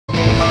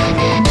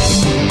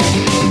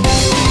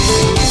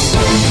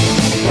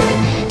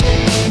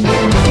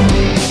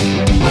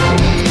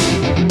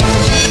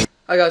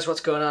Hi guys,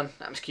 what's going on?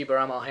 I'm Scuba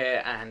Ramal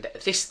here, and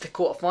this is the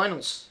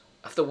quarterfinals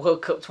of the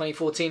World Cup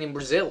 2014 in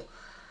Brazil.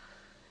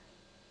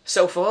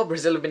 So far,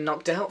 Brazil have been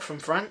knocked out from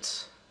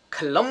France.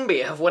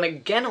 Colombia have won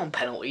again on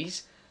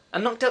penalties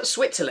and knocked out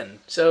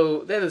Switzerland. So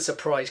they're the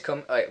surprise.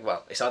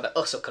 Well, it's either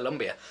us or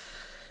Colombia.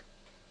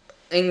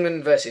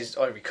 England versus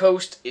Ivory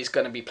Coast is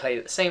going to be played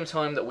at the same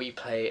time that we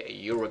play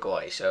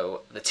Uruguay.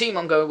 So the team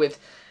I'm going with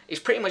is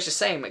pretty much the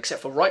same,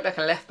 except for right back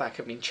and left back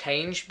have been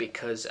changed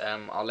because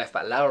our left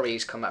back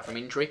Lowry's come back from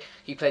injury.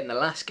 He played in the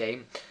last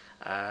game,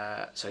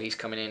 so he's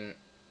coming in.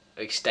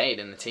 He stayed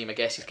in the team, I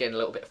guess. He's getting a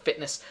little bit of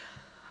fitness.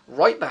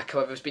 Right back,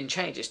 however, has been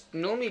changed. It's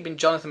normally been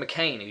Jonathan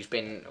McCain, who's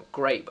been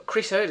great, but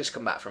Chris Hurd has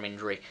come back from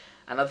injury.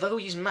 And although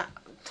he's the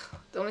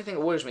only thing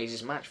that worries me is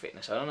his match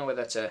fitness. I don't know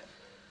whether that's a...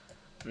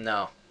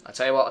 No. I'll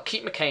tell you what, I'll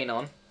keep McCain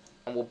on,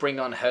 and we'll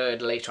bring on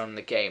Hurd later on in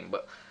the game.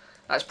 But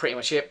that's pretty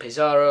much it.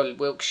 Pizarro,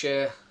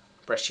 Wilkshire,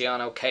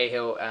 Bresciano,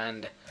 Cahill,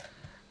 and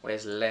we're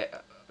going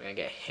to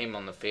get him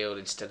on the field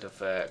instead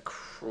of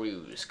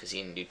Cruz, because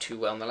he didn't do too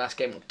well in the last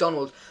game.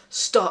 McDonald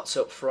starts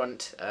up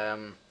front.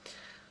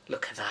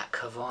 Look at that,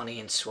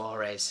 Cavani and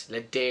Suarez.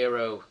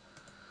 Ladero.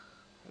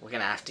 We're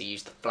going to have to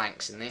use the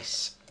flanks in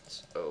this.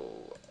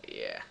 So,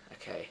 yeah,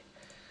 okay.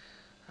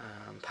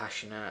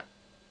 Passionate.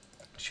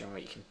 Showing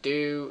what you can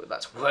do.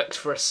 That's worked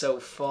for us so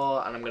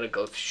far, and I'm going to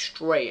go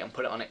straight and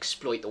put it on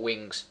exploit the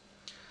wings.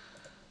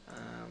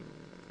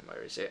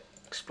 Where is it?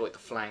 Exploit the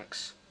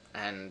flanks,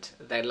 and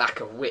their lack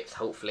of width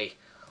hopefully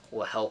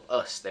will help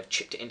us. They've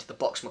chipped it into the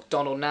box.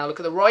 McDonald now. Look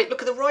at the right.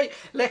 Look at the right.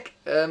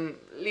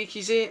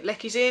 Lecky's in.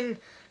 Lecky's in.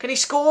 Can he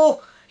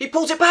score? He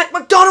pulls it back.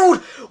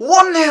 McDonald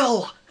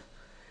 1-0.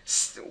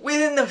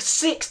 Within the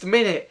 6th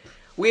minute,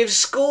 we have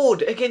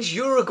scored against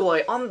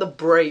Uruguay on the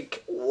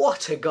break.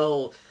 What a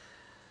goal!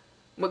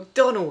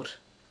 McDonald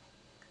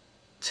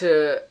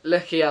to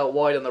Lecky out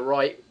wide on the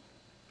right,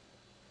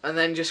 and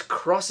then just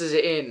crosses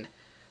it in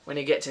when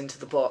he gets into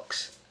the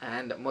box,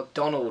 and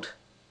McDonald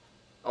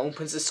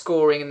opens the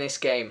scoring in this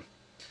game.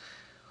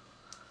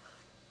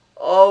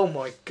 Oh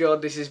my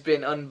god, this has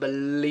been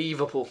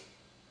unbelievable.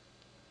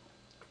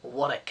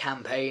 What a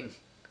campaign.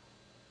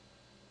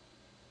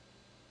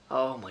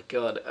 Oh my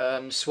god.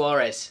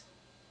 Suarez,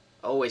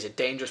 always a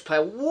dangerous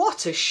player.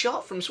 What a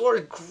shot from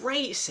Suarez.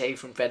 Great save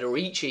from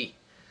Federici.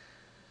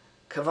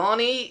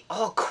 Cavani.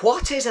 Oh,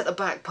 Coates at the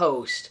back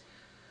post.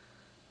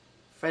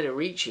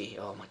 Federici.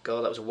 Oh my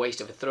god, that was a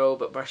waste of a throw,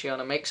 but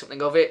Bresciano makes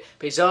something of it.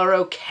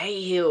 Pizarro.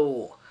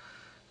 Cahill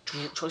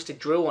tries to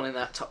drill one in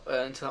that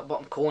into that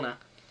bottom corner.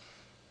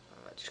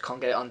 Just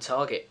can't get it on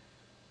target.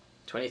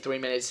 23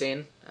 minutes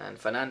in, and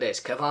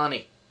Fernandez.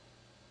 Cavani.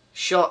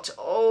 Shot.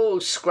 Oh,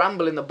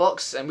 scramble in the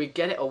box, and we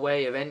get it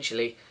away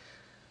eventually.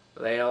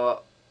 They are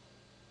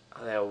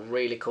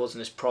really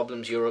causing us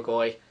problems,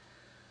 Uruguay.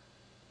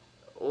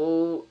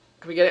 Oh,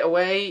 can we get it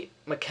away?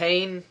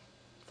 McCain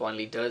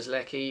finally does.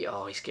 Lecky.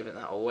 Oh, he's giving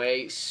that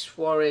away.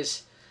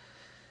 Suarez.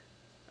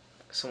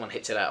 Someone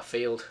hits it out of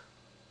field.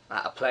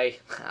 Out of play.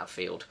 Out of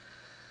field.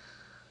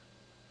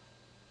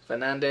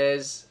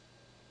 Fernandez.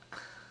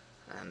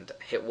 And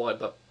hit wide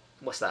by...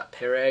 What's that?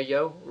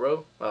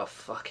 Pereiro? Oh,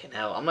 fucking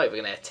hell. I'm not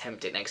even going to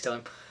attempt it next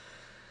time.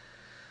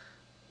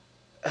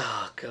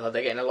 Oh, God.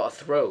 They're getting a lot of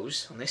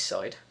throws on this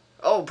side.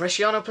 Oh,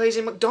 Bresciano plays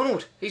in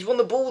McDonald. He's won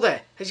the ball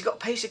there. Has he got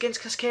pace against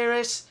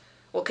Casqueres?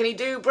 What can he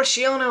do?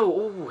 Bresciano.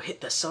 Oh,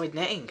 hit the side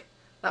netting.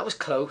 That was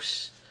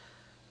close.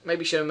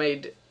 Maybe should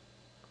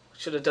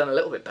have done a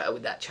little bit better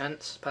with that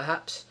chance,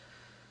 perhaps.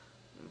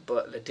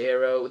 But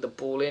Ladero with the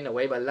ball in,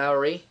 away by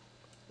Lowry.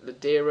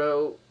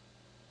 Ladero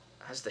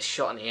has the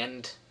shot in the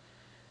end,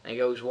 and he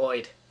goes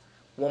wide.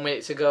 1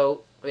 minute to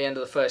go at the end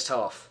of the first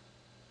half.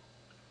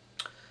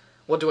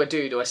 What do?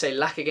 Do I say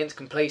lack against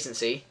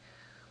complacency,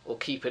 or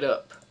keep it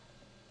up?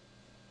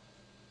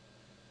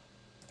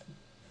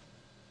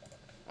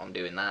 I'm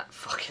doing that.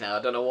 Fucking hell,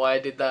 I don't know why I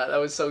did that. That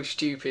was so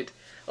stupid.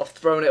 I've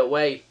thrown it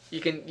away.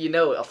 You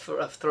know it.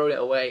 I've thrown it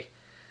away.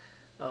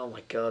 Oh my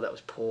god, that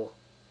was poor.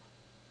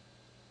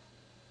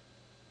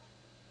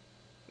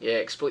 Yeah,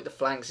 exploit the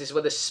flanks. This is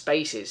where the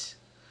space is.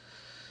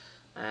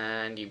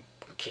 And you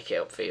kick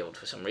it upfield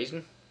for some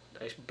reason.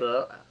 There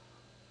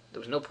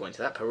was no point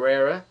to that.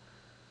 Pereira.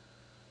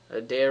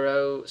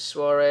 Adero.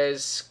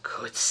 Suarez.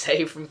 Good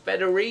save from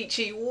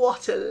Federici.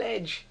 What a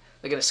ledge.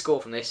 They're going to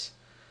score from this.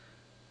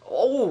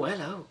 Oh,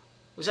 hello.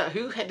 Was that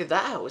who headed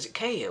that out? Was it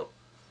Cahill?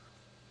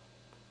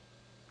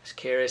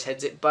 Asqueras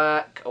heads it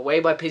back. Away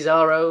by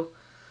Pizarro.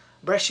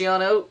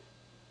 Bresciano.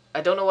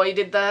 I don't know why he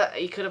did that.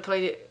 He could have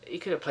played it. He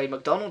could have played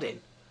McDonald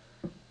in.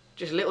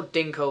 Just a little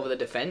dink over the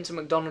defence, and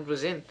McDonald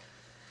was in.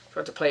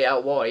 Tried to play it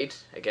out wide.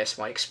 I guess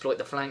might exploit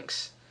the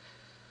flanks.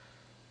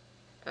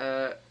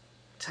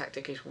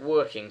 Tactic is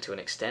working to an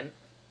extent.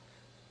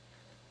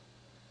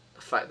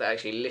 The fact that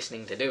actually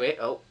listening to do it.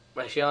 Oh,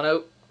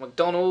 Bresciano.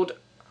 McDonald.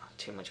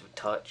 Too much of a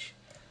touch.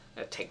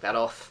 Gonna take that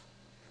off.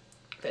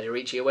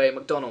 Federici away.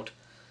 McDonald.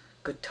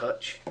 Good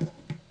touch.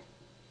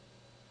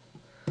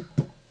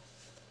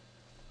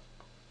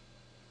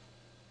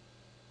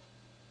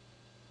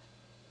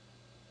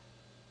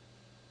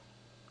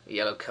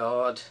 Yellow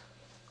card.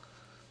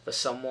 for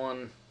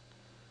someone.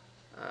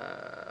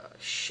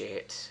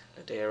 Shit.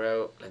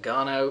 Ladero.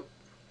 Logano.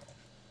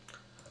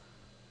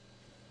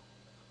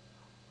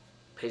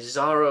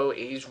 Pizarro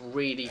is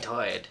really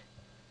tired.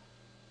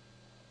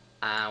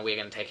 And we're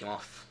going to take him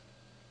off.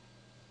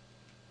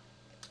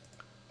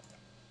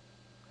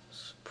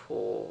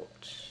 Support.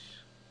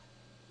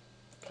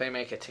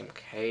 Playmaker Tim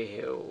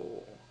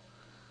Cahill.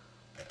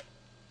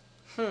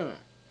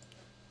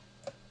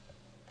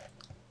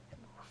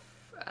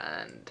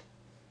 And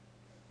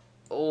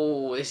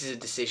oh, this is a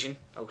decision.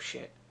 Oh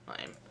shit, not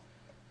him.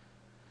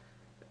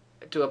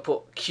 Do I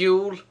put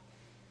Kuhl?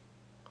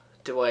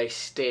 Do I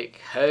stick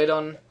Herd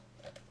on?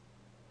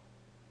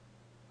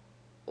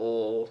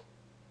 Or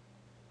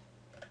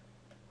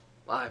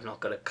I've not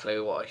got a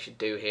clue what I should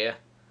do here.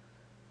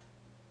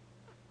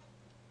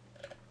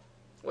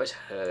 Where's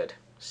Herd?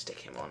 Stick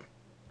him on.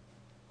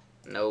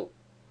 Nope.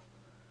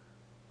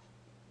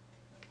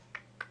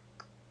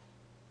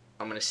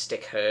 I'm gonna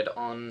stick Herd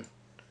on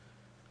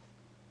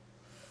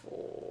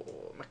for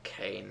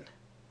McCain.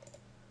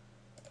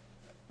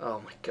 Oh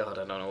my god,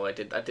 I don't know why I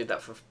did. I did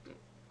that for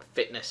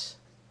fitness.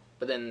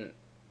 But then,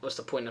 what's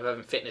the point of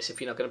having fitness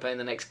if you're not going to play in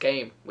the next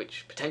game?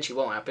 Which potentially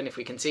won't happen if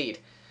we concede.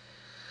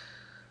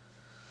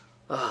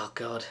 Oh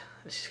god,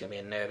 this is going to be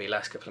a nervy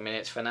last couple of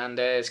minutes.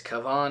 Fernandez,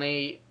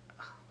 Cavani.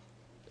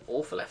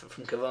 Awful effort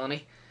from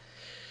Cavani.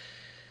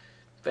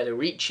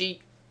 Federici.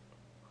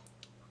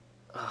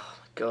 Oh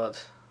my god.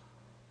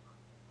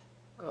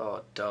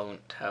 Oh,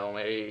 don't tell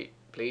me.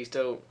 Please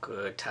don't.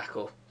 Good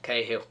tackle.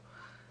 Cahill.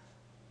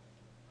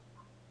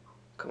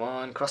 Come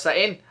on, cross that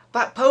in.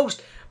 Back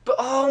post. But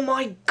oh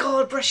my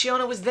god,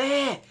 Bresciano was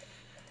there.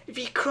 If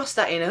he crossed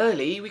that in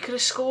early, we could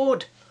have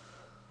scored.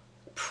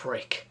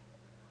 Prick.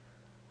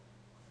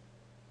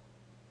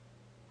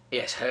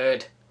 Yes,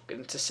 Herd. Good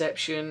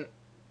interception.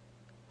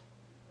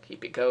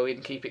 Keep it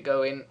going, keep it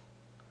going.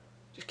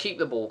 Just keep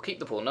the ball,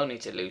 no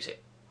need to lose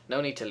it. No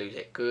need to lose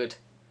it, good.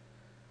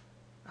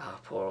 Oh,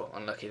 poor,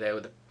 unlucky there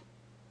with the...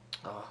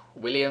 Oh,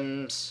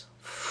 Williams.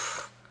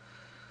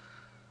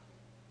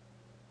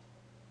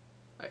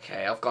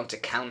 Okay, I've gone to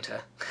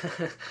counter.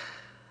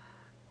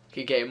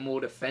 Keep getting more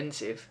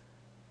defensive.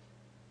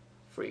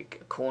 Free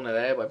corner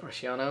there by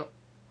Bresciano.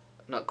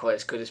 Not quite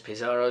as good as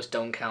Pizarro's.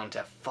 Don't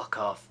counter. Fuck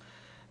off.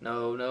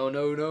 No, no,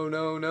 no, no,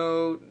 no,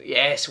 no.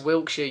 Yes,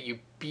 Wilkshire, you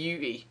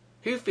beauty.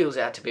 Who feels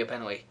it had to be a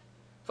penalty?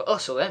 For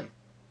us or them?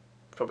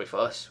 Probably for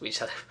us. We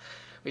just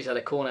had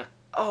a corner.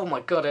 Oh my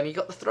god, and he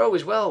got the throw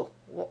as well.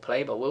 What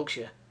play by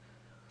Wilkshire.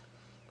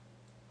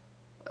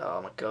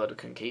 Oh my god, we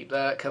couldn't keep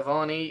that.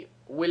 Cavani,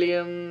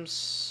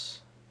 Williams.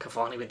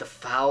 Cavani with the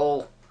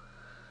foul.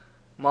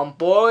 Come on,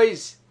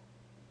 boys.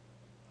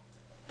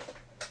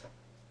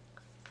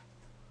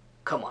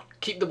 Come on,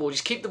 keep the ball.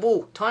 Just keep the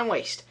ball. Time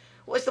waste.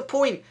 What is the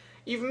point?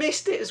 You've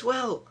missed it as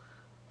well.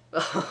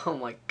 Oh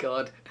my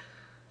god.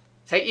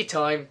 Take your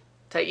time.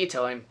 Take your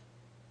time.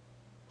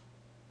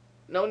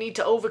 No need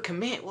to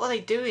overcommit. What are they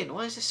doing?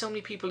 Why is there so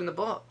many people in the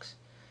box?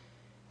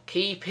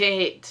 Keep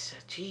it.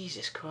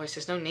 Jesus Christ,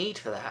 there's no need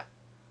for that.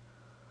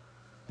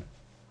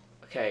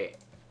 Okay.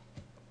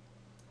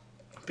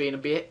 Being a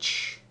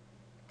bitch.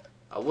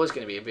 I was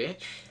going to be a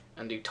bitch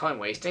and do time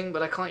wasting,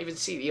 but I can't even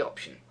see the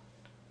option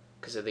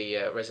because of the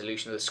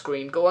resolution of the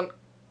screen. Go on.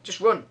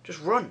 Just run.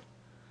 Just run.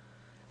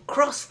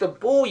 Cross the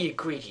ball, you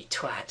greedy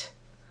twat.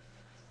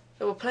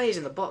 There were players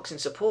in the box in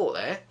support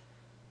there.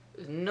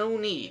 There's no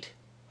need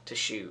to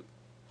shoot.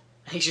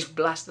 He's just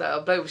blasted that out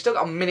of play. We've still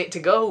got a minute to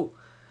go.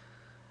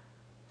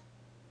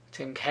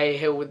 Tim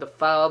Cahill with the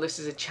foul. This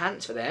is a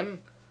chance for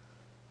them.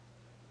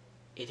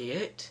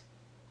 Idiot.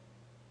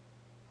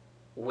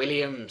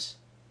 Williams.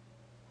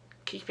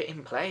 Keep it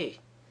in play.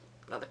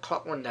 Let the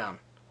clock run down.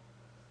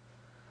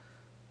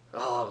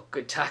 Oh,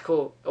 good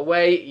tackle.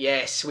 Away.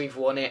 Yes, we've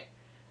won it.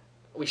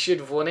 We should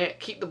have won it.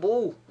 Keep the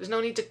ball. There's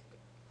no need to...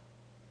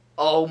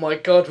 Oh my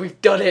god,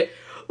 we've done it.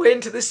 We're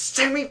into the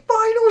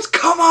semi-finals.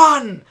 Come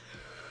on.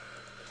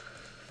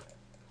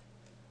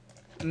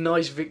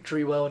 Nice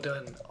victory, well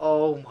done.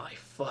 Oh my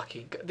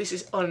fucking god. This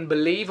is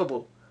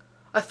unbelievable.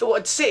 I thought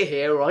I'd sit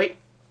here, right?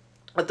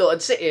 I thought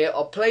I'd sit here,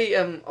 I'll play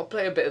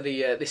a bit of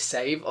the this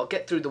save, I'll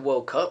get through the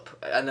World Cup,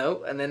 I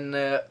know, and then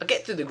I'll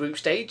get through the group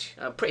stage.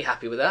 I'm pretty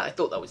happy with that. I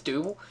thought that was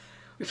doable.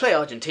 We play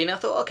Argentina, I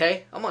thought,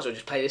 okay, I might as well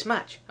just play this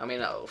match. I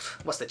mean,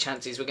 what's the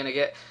chances we're gonna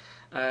get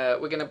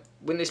we're gonna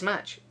win this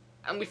match?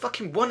 And we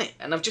fucking won it,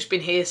 and I've just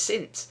been here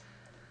since.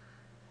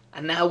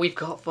 And now we've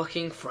got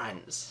fucking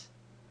France.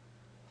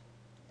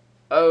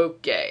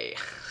 Okay.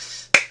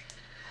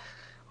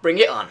 Bring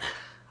it on.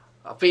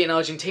 I've beaten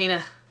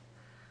Argentina.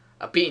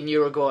 I've beaten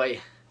Uruguay,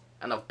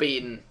 and I've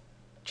beaten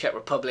Czech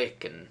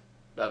Republic, and...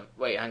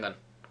 wait, hang on.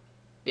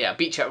 Yeah, I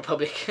beat Czech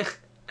Republic.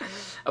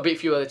 I beat a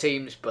few other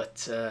teams,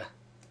 but...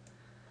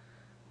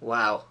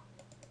 wow.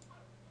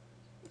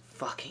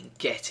 Fucking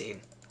get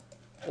in.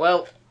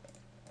 Well,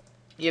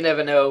 you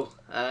never know.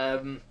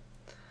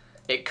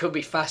 It could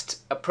be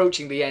fast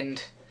approaching the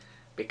end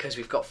because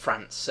we've got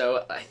France.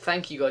 So I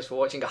thank you guys for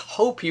watching. I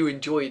hope you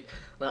enjoyed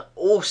that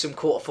awesome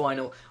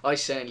quarterfinal. I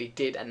certainly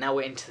did. And now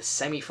we're into the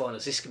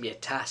semi-finals. This can be a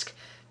task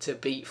to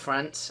beat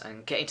France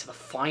and get into the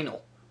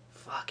final.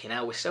 Fucking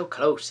hell, we're so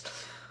close.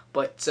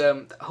 But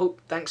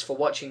thanks for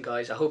watching,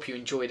 guys. I hope you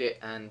enjoyed it,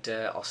 and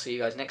I'll see you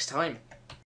guys next time.